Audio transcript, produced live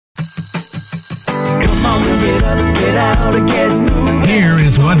on and get up, get out and get moving. Here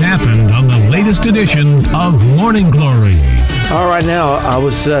is what happened on the latest edition of Morning Glory. All right, now, I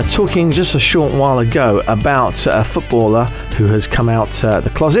was talking just a short while ago about a footballer who has come out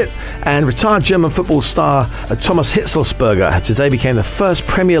the closet, and retired German football star Thomas Hitzlsperger today became the first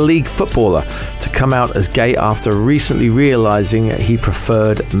Premier League footballer to come out as gay after recently realising he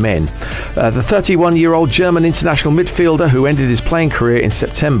preferred men. The 31-year-old German international midfielder, who ended his playing career in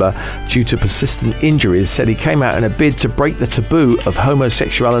September due to persistent injuries, said he came out in a bid to break the taboo of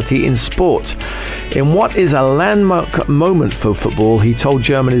homosexuality in sport. In what is a landmark moment for football, he told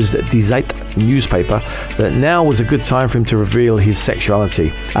Germany's Die Zeit newspaper that now was a good time for him to reveal his sexuality.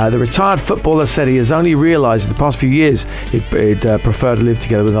 The retired footballer said he has only realised in the past few years he'd prefer to live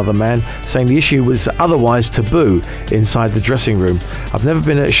together with another man, saying the issue was otherwise taboo inside the dressing room. I've never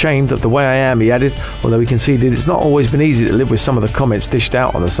been ashamed of the way I am, he added, although he conceded it's not always been easy to live with some of the comments dished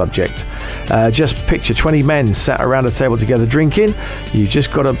out on the subject. Just picture 20 men sat around a table together drinking. You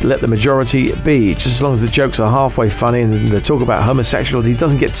just got to let the majority be, just as long as the jokes are halfway funny and the talk about homosexuality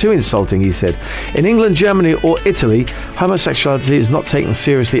doesn't get too insulting, he said. In England, Germany or Italy, homosexuality is not taken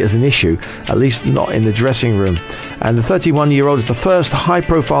seriously as an issue, at least not in the dressing room. And the 31-year-old is the first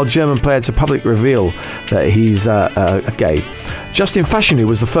high-profile German player to publicly reveal that he's gay. Justin Fashanu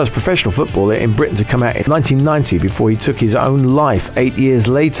was the first professional footballer in Britain to come out in 1990 before he took his own life 8 years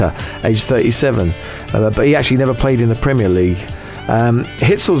later, aged 37. But he actually never played in the Premier League.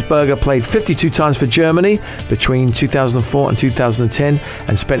 Hitzlsperger played 52 times for Germany between 2004 and 2010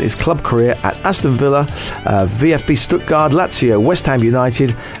 and spent his club career at Aston Villa, VfB Stuttgart, Lazio, West Ham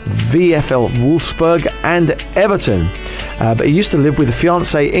United, VfL Wolfsburg and Everton. But he used to live with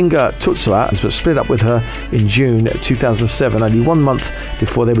fiancée Inga Tutzler, but split up with her in June 2007, only 1 month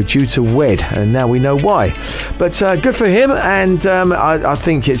before they were due to wed, and now we know why. But good for him, and I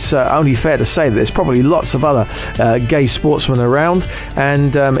think it's only fair to say that there's probably lots of other gay sportsmen around,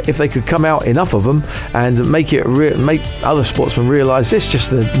 and if they could come out, enough of them, and make other sportsmen realise it's just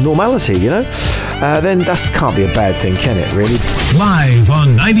the normality, you know, then that can't be a bad thing, can it, really? Live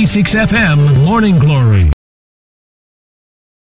on 96 FM Morning Glory.